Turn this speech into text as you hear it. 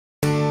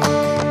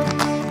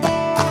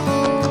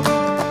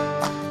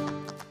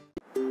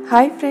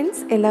Hi friends,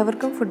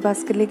 എല്ലാവർക്കും food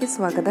ബാസ്ക്കറ്റിലേക്ക്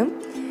സ്വാഗതം.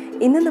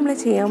 ഇന്ന് നമ്മൾ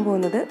ചെയ്യാൻ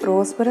പോകുന്നത്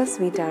റോസ്ബറ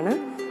സ്വീറ്റ് ആണ്.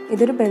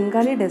 ഇതൊരു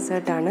ബംഗാളി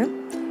ഡെസേർട്ട് ആണ്.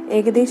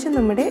 ഏകദേശം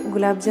നമ്മുടെ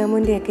ഗുലാബ്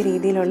ജാമുൻ്റെ ഒക്കെ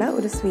രീതിയിലുള്ള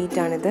ഒരു സ്വീറ്റ്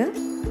ആണിത്.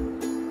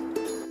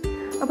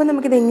 അപ്പോൾ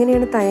നമുക്കിത്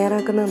എങ്ങനെയാണ്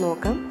തയ്യാറാക്കുന്നത്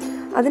നോക്കാം.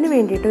 അതിനു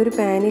വേണ്ടിയിട്ട് ഒരു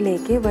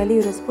പാനിലേക്ക്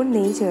വലിയൊരു സ്പൂൺ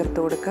നെയ്യ് ചേർത്ത്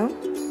കൊടുക്കാം.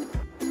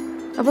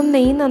 അപ്പം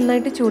നെയ്യ്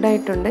നന്നായിട്ട്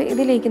ചൂടായിട്ടുണ്ട്.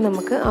 ഇതിലേക്ക്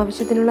നമുക്ക്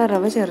ആവശ്യത്തിനുള്ള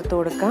റവ ചേർത്ത്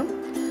കൊടുക്കാം.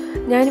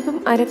 ഞാനിപ്പം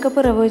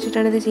അരക്കപ്പ് റവ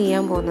വെച്ചിട്ടാണ് ഇത്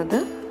ചെയ്യാൻ പോകുന്നത്.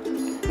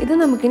 ഇത്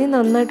നമുക്കിനി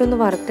നന്നായിട്ടൊന്ന്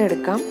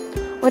വറുത്തെടുക്കാം.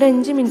 ഒരു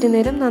 5 മിനിറ്റ്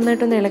നേരം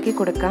നന്നായിട്ടൊന്ന് ഇളക്കി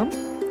കൊടുക്കാം.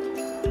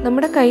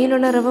 നമ്മുടെ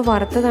കയ്യിലുള്ള റവ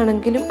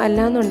വറുത്തതാണെങ്കിലും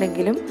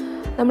അല്ലാന്നുണ്ടെങ്കിലും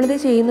നമ്മളിത്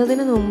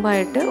ചെയ്യുന്നതിന്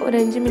മുമ്പായിട്ട് ഒരു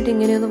 5 മിനിറ്റ്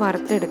ഇങ്ങനെയൊന്ന്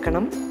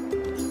വറുത്തെടുക്കണം.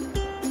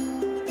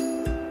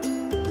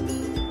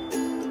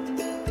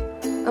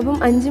 അപ്പം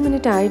 5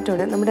 മിനിറ്റ്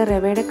ആയിട്ടുണ്ട്. നമ്മുടെ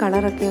റവയുടെ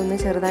കളറൊക്കെ ഒന്ന്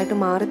ചെറുതായിട്ട്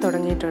മാറി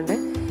തുടങ്ങിയിട്ടുണ്ട്.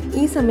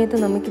 ഈ സമയത്ത്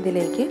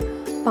നമുക്കിതിലേക്ക്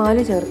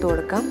പാല് ചേർത്ത്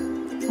കൊടുക്കാം.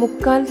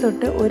 3/4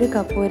 തൊട്ട് 1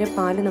 കപ്പ് വരെ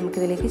പാല്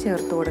നമുക്കിതിലേക്ക്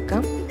ചേർത്ത്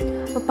കൊടുക്കാം.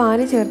 അപ്പോൾ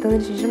പാല്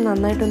ചേർത്തതിന് ശേഷം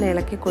നന്നായിട്ടൊന്ന്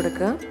ഇളക്കി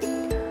കൊടുക്കുക.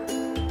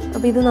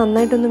 അപ്പോൾ ഇത്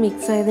നന്നായിട്ടൊന്ന്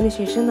മിക്സ് ആയതിനു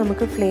ശേഷം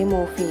നമുക്ക് ഫ്ലെയിം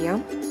ഓഫ് ചെയ്യാം.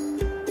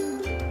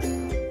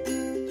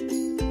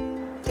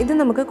 ഇത്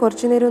നമുക്ക്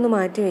കുറച്ചു നേരം ഒന്ന്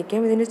മാറ്റി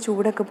വയ്ക്കാം. ഇതിൻ്റെ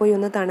ചൂടൊക്കെ പോയി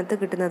ഒന്ന് തണുത്ത്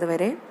കിട്ടുന്നത്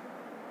വരെ.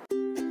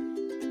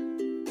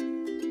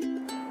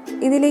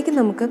 ഇതിലേക്ക്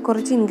നമുക്ക്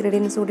കുറച്ച്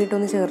ഇൻഗ്രീഡിയൻസ്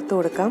കൂടിയിട്ടൊന്ന് ചേർത്ത്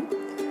കൊടുക്കാം.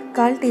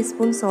 1/4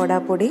 ടീസ്പൂൺ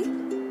സോഡാപ്പൊടി,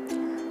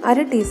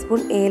 1/2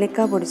 ടീസ്പൂൺ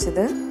ഏലക്ക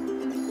പൊടിച്ചത്,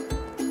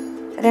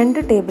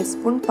 2 ടേബിൾ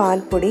സ്പൂൺ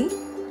പാൽപ്പൊടി,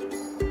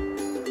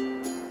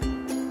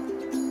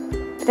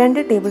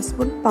 2 ടേബിൾ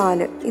സ്പൂൺ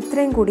പാല്.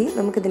 ഇത്രയും കൂടി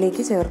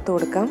നമുക്കിതിലേക്ക് ചേർത്ത്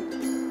കൊടുക്കാം.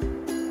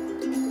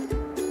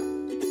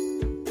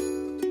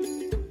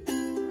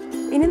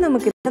 ഇനി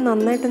നമുക്കിത്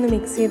നന്നായിട്ടൊന്ന്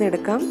മിക്സ്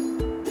ചെയ്തെടുക്കാം.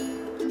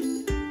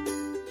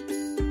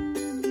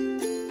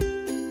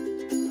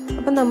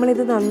 അപ്പം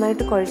നമ്മളിത്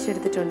നന്നായിട്ട്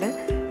കുഴച്ചെടുത്തിട്ടുണ്ട്.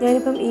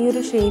 ഞാനിപ്പം ഈ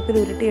ഒരു ഷേപ്പിൽ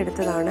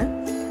ഉരുട്ടിയെടുത്തതാണ്.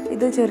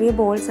 ഇത് ചെറിയ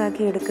ബോൾസ്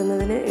ആക്കി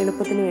എടുക്കുന്നതിന്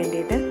എളുപ്പത്തിന്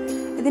വേണ്ടിയിട്ട്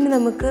ഇതിന്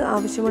നമുക്ക്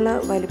ആവശ്യമുള്ള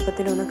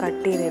വലിപ്പത്തിലൊന്ന്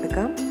കട്ട്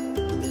ചെയ്തെടുക്കാം.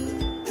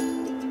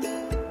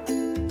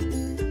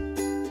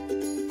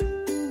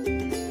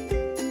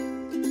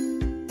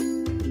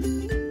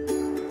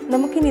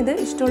 നമുക്കിനിത്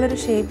ഇഷ്ടമുള്ളൊരു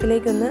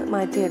ഷേപ്പിലേക്കൊന്ന്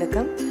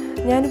മാറ്റിയെടുക്കാം.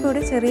 ഞാനിപ്പോൾ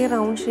ഇവിടെ ചെറിയ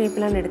റൗണ്ട്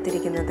ഷേപ്പിലാണ്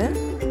എടുത്തിരിക്കുന്നത്.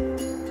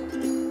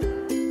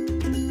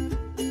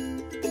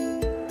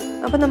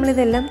 അപ്പോൾ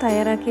നമ്മളിതെല്ലാം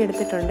തയ്യാറാക്കി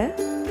എടുത്തിട്ടുണ്ട്.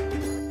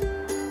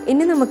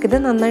 ഇനി നമുക്കിത്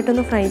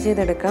നന്നായിട്ടൊന്ന് ഫ്രൈ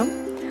ചെയ്തെടുക്കാം.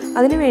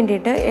 അതിന്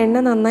വേണ്ടിയിട്ട് എണ്ണ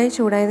നന്നായി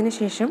ചൂടായതിന്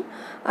ശേഷം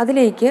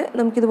അതിലേക്ക്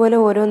നമുക്കിതുപോലെ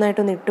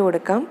ഓരോന്നായിട്ടൊന്ന് ഇട്ട്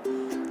കൊടുക്കാം.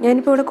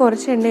 ഞാനിപ്പോൾ ഇവിടെ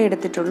കുറച്ച് എണ്ണ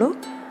എടുത്തിട്ടുള്ളൂ.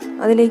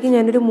 അതിലേക്ക്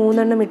ഞാനൊരു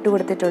 3 എണ്ണം ഇട്ട്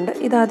കൊടുത്തിട്ടുണ്ട്.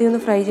 ഇതാദ്യം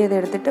ഒന്ന് ഫ്രൈ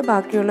ചെയ്തെടുത്തിട്ട്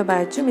ബാക്കിയുള്ള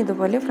ബാച്ചും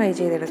ഇതുപോലെ ഫ്രൈ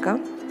ചെയ്തെടുക്കാം.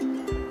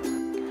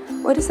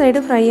 ഒരു സൈഡ്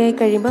ഫ്രൈ ആയി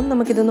കഴിയുമ്പം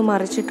നമുക്കിതൊന്ന്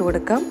മറിച്ചിട്ട്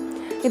കൊടുക്കാം.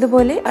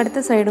 ഇതുപോലെ അടുത്ത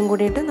സൈഡും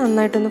കൂടിയിട്ട്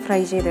നന്നായിട്ടൊന്ന് ഫ്രൈ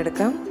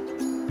ചെയ്തെടുക്കാം.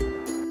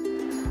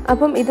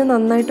 അപ്പം ഇത്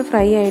നന്നായിട്ട്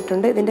ഫ്രൈ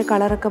ആയിട്ടുണ്ട്. ഇതിൻ്റെ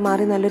കളറൊക്കെ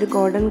മാറി നല്ലൊരു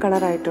ഗോൾഡൻ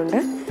കളറായിട്ടുണ്ട്.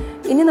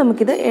 ഇനി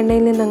നമുക്കിത്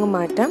എണ്ണയിൽ നിന്നങ്ങ്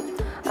മാറ്റാം.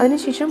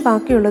 അതിനുശേഷം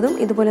ബാക്കിയുള്ളതും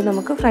ഇതുപോലെ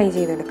നമുക്ക് ഫ്രൈ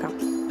ചെയ്തെടുക്കാം.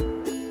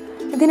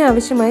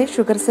 ഇതിനാവശ്യമായ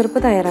ഷുഗർ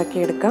സിറപ്പ്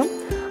തയ്യാറാക്കിയെടുക്കാം.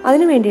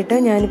 അതിന് വേണ്ടിയിട്ട്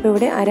ഞാനിപ്പോൾ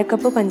ഇവിടെ 1/2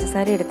 കപ്പ്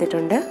പഞ്ചസാര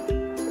എടുത്തിട്ടുണ്ട്.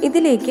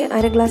 ഇതിലേക്ക്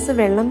 1/2 ഗ്ലാസ്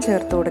വെള്ളം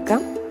ചേർത്ത്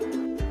കൊടുക്കാം.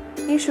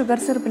 ഈ ഷുഗർ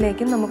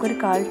സിറപ്പിലേക്ക് നമുക്കൊരു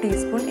 1/4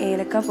 ടീസ്പൂൺ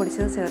ഏലക്ക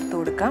പൊടിച്ചത് ചേർത്ത്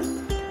കൊടുക്കാം.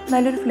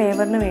 നല്ലൊരു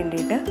ഫ്ലേവറിന്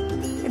വേണ്ടിയിട്ട്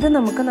ഇത്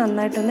നമുക്ക്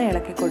നന്നായിട്ടൊന്ന്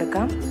ഇളക്കി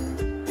കൊടുക്കാം.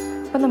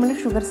 അപ്പോൾ നമ്മൾ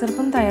ഷുഗർ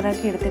സിറപ്പും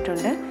തയ്യാറാക്കി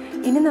എടുത്തിട്ടുണ്ട്.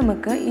 ഇനി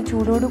നമുക്ക് ഈ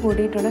ചൂടോട്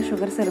കൂടിയിട്ടുള്ള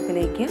ഷുഗർ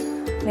സിറപ്പിലേക്ക്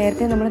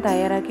നേരത്തെ നമ്മൾ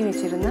തയ്യാറാക്കി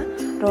വെച്ചിരുന്ന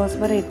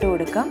റോസ്ബറ ഇട്ട്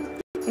കൊടുക്കാം.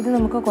 ഇത്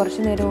നമുക്ക്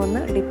കുറച്ച് നേരം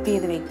ഒന്ന് ഡിപ്പ്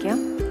ചെയ്ത് വെക്കാം.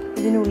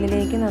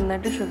 ഇതിനുള്ളിലേക്ക്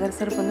നന്നായിട്ട് ഷുഗർ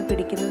സിറപ്പ് ഒന്ന്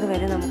പിടിക്കുന്നത്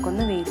വരെ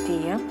നമുക്കൊന്ന് വെയിറ്റ്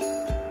ചെയ്യാം.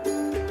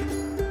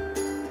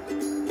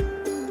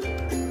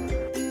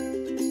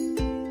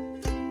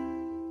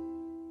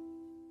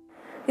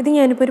 ഇത്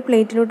ഞാനിപ്പോൾ ഒരു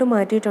പ്ലേറ്റിലോട്ട്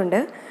മാറ്റിയിട്ടുണ്ട്.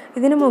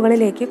 ഇതിന്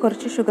മുകളിലേക്ക്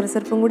കുറച്ച് ഷുഗർ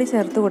സിറപ്പും കൂടി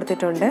ചേർത്ത്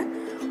കൊടുത്തിട്ടുണ്ട്.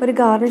 ഒരു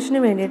ഗാർണിഷിന്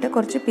വേണ്ടിയിട്ട്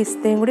കുറച്ച്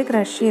പിസ്തയും കൂടി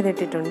ക്രഷ്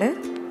ചെയ്തിട്ടിട്ടുണ്ട്.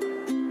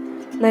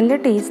 നല്ല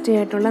ടേസ്റ്റി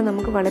ആയിട്ടുള്ള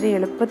നമുക്ക് വളരെ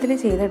എളുപ്പത്തിൽ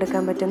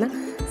ചെയ്തെടുക്കാൻ പറ്റുന്ന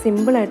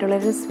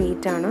സിമ്പിളായിട്ടുള്ളൊരു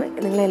സ്വീറ്റാണ്.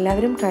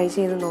 നിങ്ങളെല്ലാവരും ട്രൈ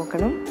ചെയ്ത്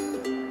നോക്കണം.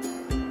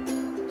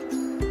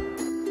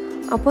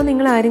 അപ്പോൾ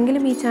നിങ്ങൾ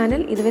ആരെങ്കിലും ഈ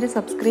ചാനൽ ഇതുവരെ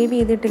സബ്സ്ക്രൈബ്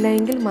ചെയ്തിട്ടില്ല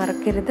എങ്കിൽ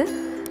മറക്കരുത്,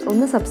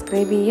 ഒന്ന്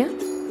സബ്സ്ക്രൈബ്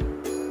ചെയ്യുക.